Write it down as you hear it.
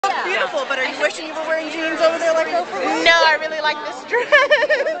beautiful, but are you wishing you were wearing jeans over there like Oprah was? No, I really like this dress.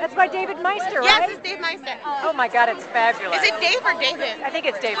 That's by David Meister, Yes, right? it's Dave Meister. Oh my God, it's fabulous. Is it Dave or David? I think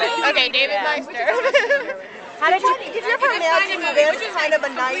it's David. Okay, David Meister. How did you? Did you ever imagine this kind of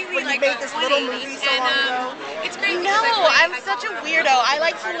a night when you made this little movie so long ago? No, I'm such a weirdo. I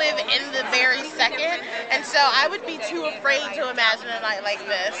like to live in the very second, and so I would be too afraid to imagine a night like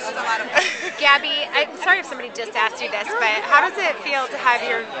this. Gabby, I'm sorry if somebody just asked you this, but how does it feel to have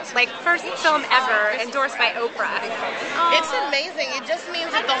your first film ever endorsed by Oprah? It's amazing. It just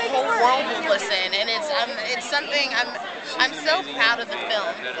means that the whole world will listen, and it's something I'm so proud of the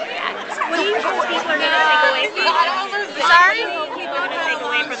film. What do you hope people are going to take away from it? Sorry? What do you hope people are going to take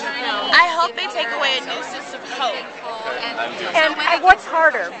away from the film? I hope they take away a new sense of hope. And what's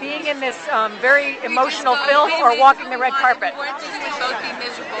harder, being in this very emotional film or walking the red carpet?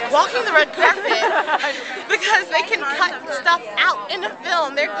 Walking the red carpet, because they can cut stuff out in a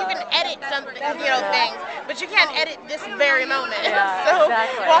film. You can edit something, things, but you can't edit this very moment. Yeah, so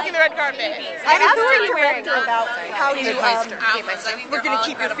exactly. Walking the red carpet. I asked the director about how you we're going to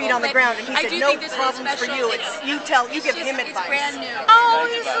keep your feet on the ground, and he said no problems for you. You give him advice. Oh,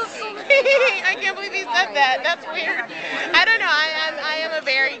 he's so sweet. I can't believe he said that. That's weird. I don't know. I am a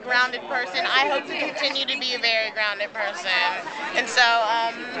very grounded person. I hope to continue to be a very grounded person. And so,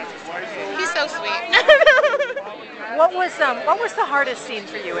 he's so sweet. What was the hardest scene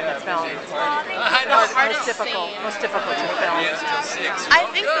for you in the film? Most difficult to film. I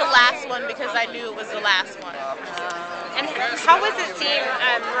think the last one, because I knew it was the last one. And how was it seeing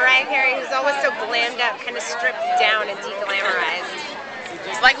Mariah Carey, who's always so glammed up, kind of stripped down and de-glamorized?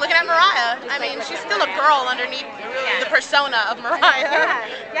 It's like looking at Mariah. I mean, she's still a girl underneath the persona of Mariah.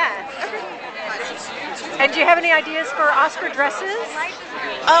 Yeah. And do you have any ideas for Oscar dresses?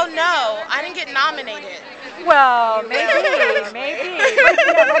 Oh no, I didn't get nominated. Well, maybe.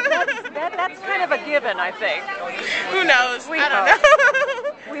 But that's kind of a given, I think. Who knows? I don't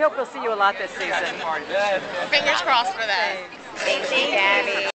know. We hope we'll see you a lot this season. Fingers crossed for that. Thank you, Gabby.